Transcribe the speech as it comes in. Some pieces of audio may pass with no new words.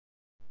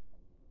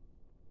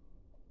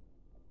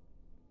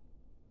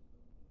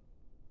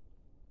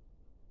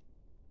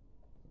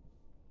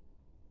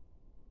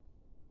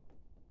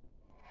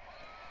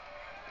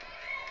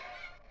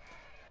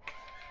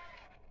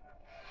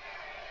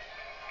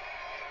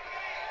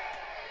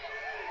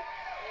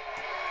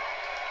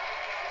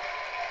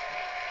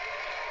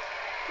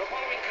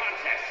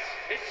contest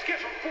is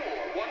scheduled for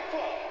one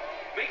fall,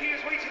 making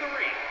his way to the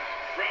ring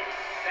from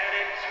San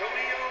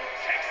Antonio,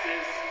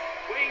 Texas,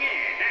 weighing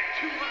in at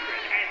 203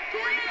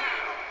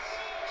 pounds,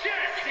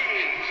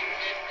 Jesse.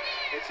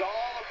 It's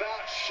all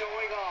about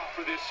showing off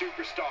for this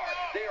superstar.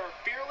 They are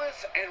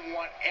fearless and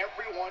want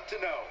everyone to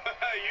know.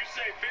 You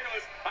say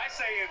fearless, I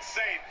say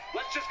insane.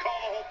 Let's just call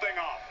the whole thing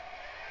off.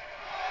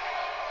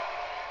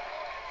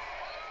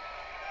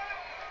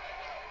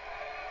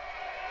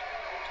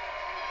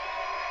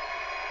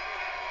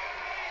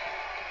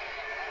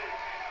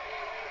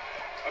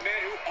 A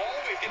man who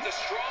always gets a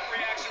strong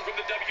reaction from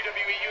the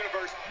WWE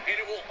Universe, and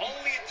it will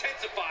only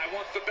intensify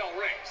once the bell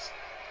rings.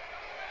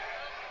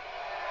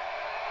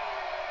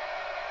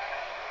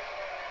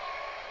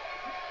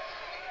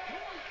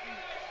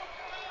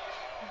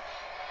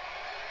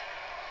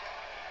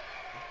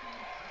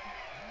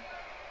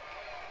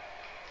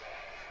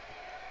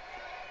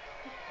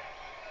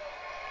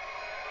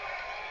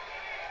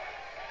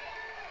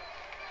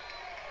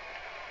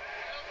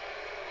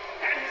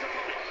 And his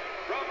opponent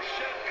from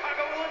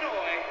Chicago,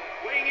 Illinois,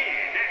 weighing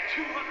in at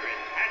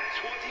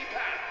 220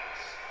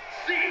 pounds,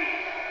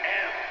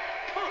 CM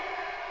Punk.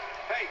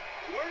 Hey,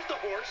 where's the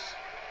horse?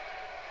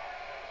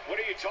 What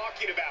are you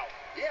talking about?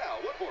 Yeah,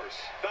 what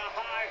horse? The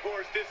high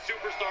horse this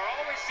superstar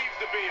always seems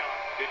to be on.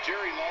 Did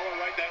Jerry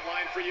Lawler write that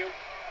line for you?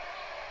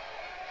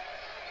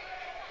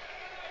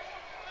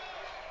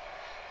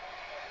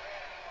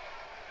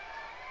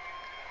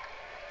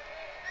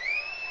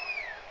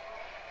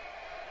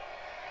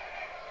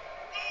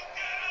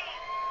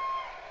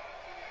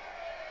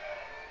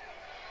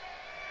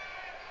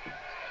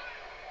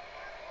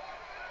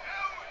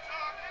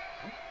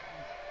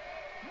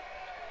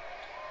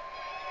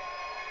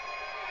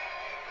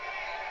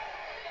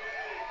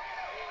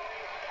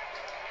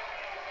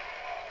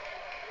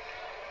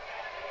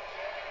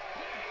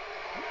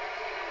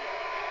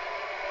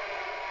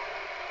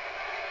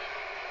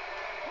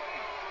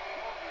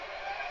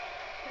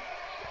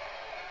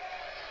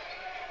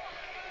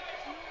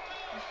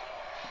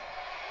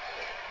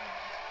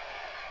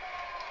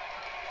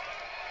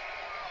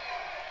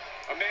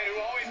 A man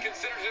who always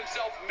considers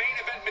himself main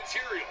event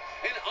material,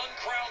 an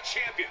uncrowned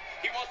champion.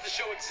 He wants to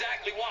show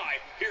exactly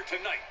why here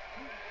tonight.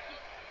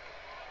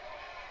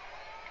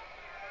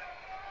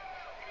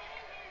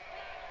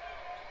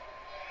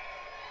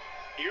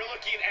 You're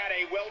looking at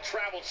a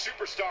well-traveled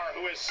superstar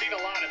who has seen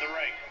a lot in the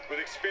ring. With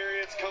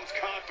experience comes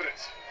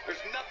confidence.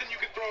 There's nothing you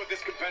can throw at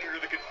this competitor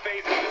that can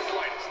faze him in the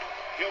slightest.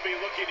 He'll be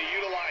looking to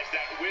utilize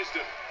that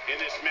wisdom in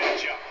this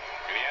matchup.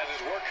 And he has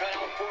his work cut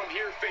out for him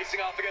here,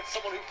 facing off against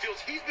someone who feels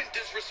he's been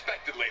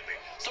disrespected lately.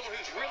 Someone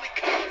who's really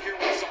come out here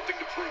with something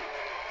to prove.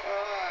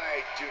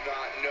 I do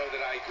not know that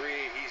I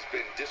agree he's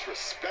been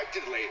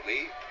disrespected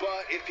lately,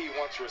 but if he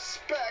wants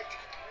respect,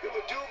 it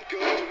would do him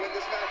good to win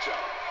this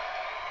matchup.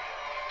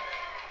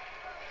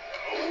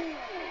 Oh,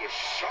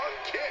 sharp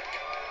kick.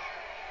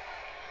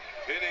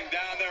 Pinning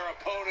down their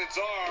opponent's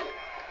arm.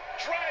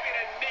 Driving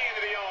a knee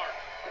into the arm.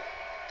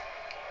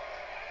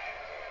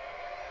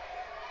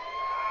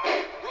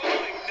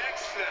 Rolling neck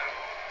snap.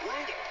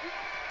 Brutal.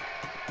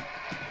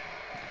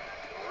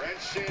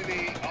 Wrenching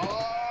the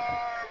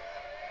arm.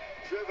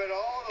 Driven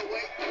all the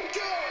way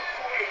down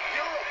for a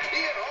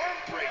European arm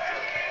breaker.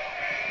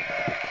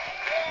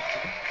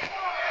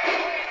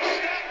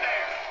 Step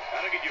there.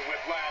 That'll get you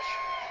whiplash.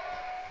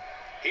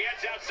 He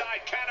heads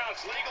outside.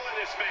 Countouts legal in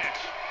this match.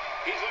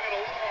 He's looking a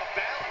little off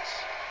balance.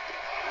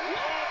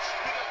 Launched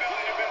with a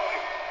belly to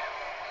belly.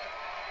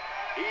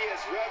 He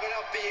is revving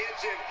up the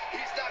engine.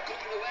 He's not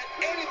going to let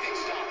anything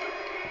stop him.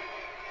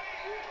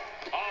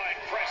 Oh,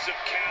 impressive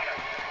counter.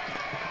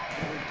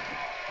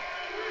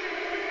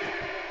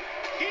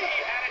 He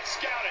had it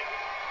scouted.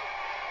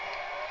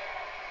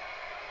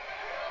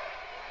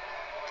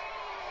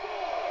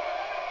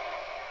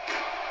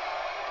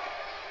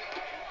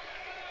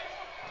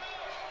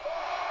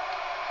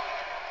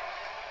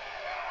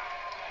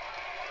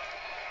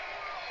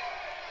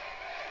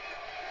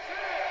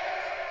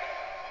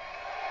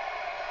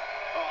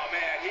 Oh,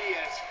 man, he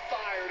is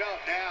fired up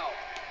now.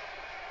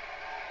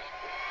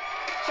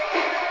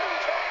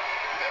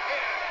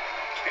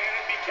 Can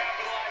it be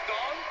capitalized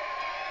on?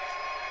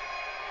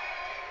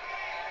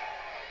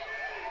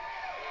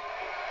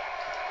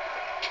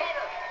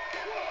 Cover.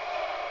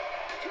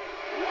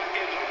 What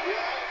in the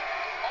world?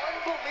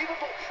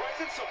 Unbelievable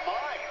presence of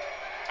mind.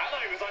 I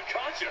thought he was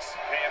unconscious.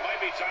 Hey, it might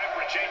be time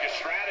for a change of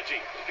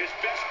strategy. His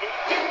best move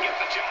didn't get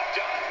the job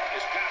done.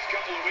 This past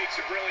couple of weeks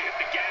have really hit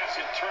the gas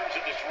in terms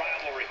of this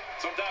rivalry.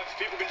 Sometimes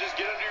people can just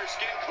get under your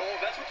skin, Cole.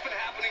 That's what's been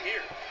happening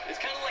here.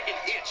 It's kind of like an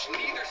itch.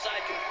 Neither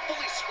side can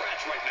fully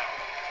scratch right now.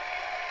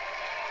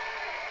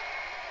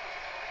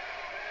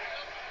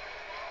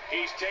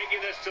 He's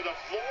taking this to the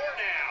floor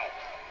now.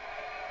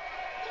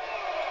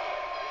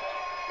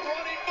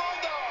 Running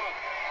bulldog.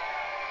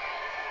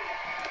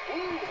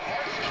 Ooh,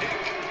 harsh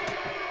kick.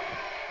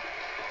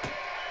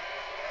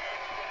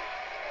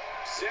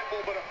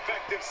 Simple but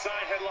effective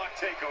side headlock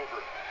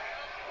takeover.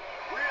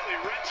 Really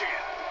wrenching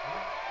it.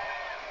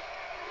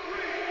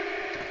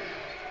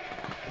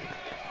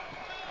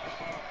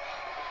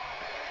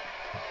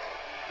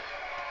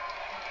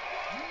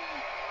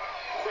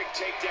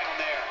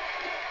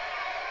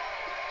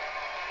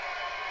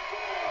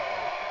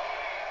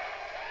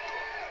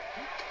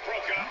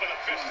 up with a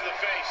fist to the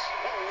face.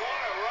 Oh, what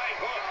a right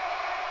hook.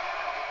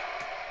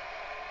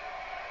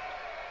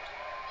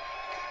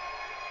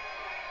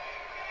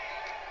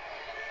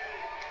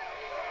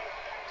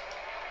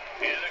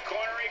 Into the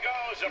corner he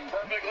goes, a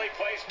perfectly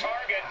placed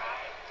target.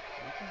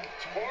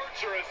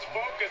 Torturous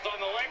focus on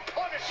the leg,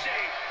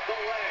 punishing the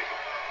leg.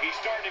 He's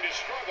starting to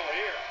struggle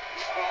here.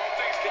 All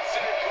things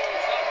considered, Cole,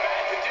 it's not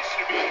bad condition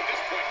to be in at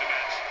this point in the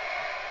match.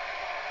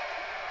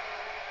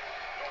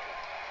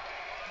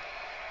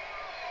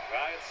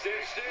 Ryan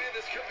cinched in,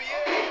 this could be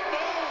it.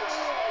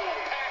 Oh,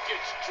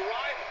 package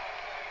driver.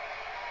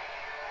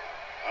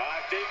 I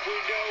think we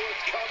know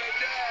what's coming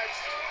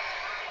next.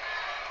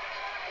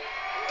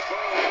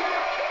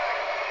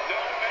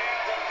 No man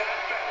does that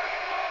better.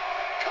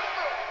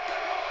 Cover.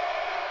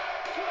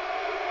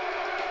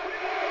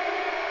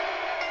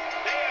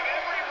 They have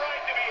every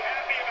right to be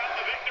happy about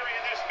the victory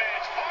in this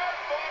match. Hard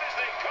fought as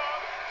they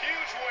come.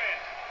 Huge win.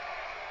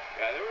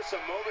 Yeah, there were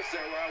some moments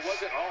there where I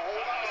wasn't. Oh,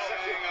 hold on a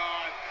second. Hang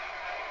on.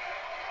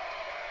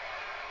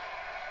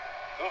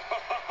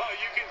 Oh,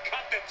 you can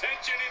cut the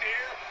tension in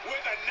here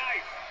with a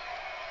knife.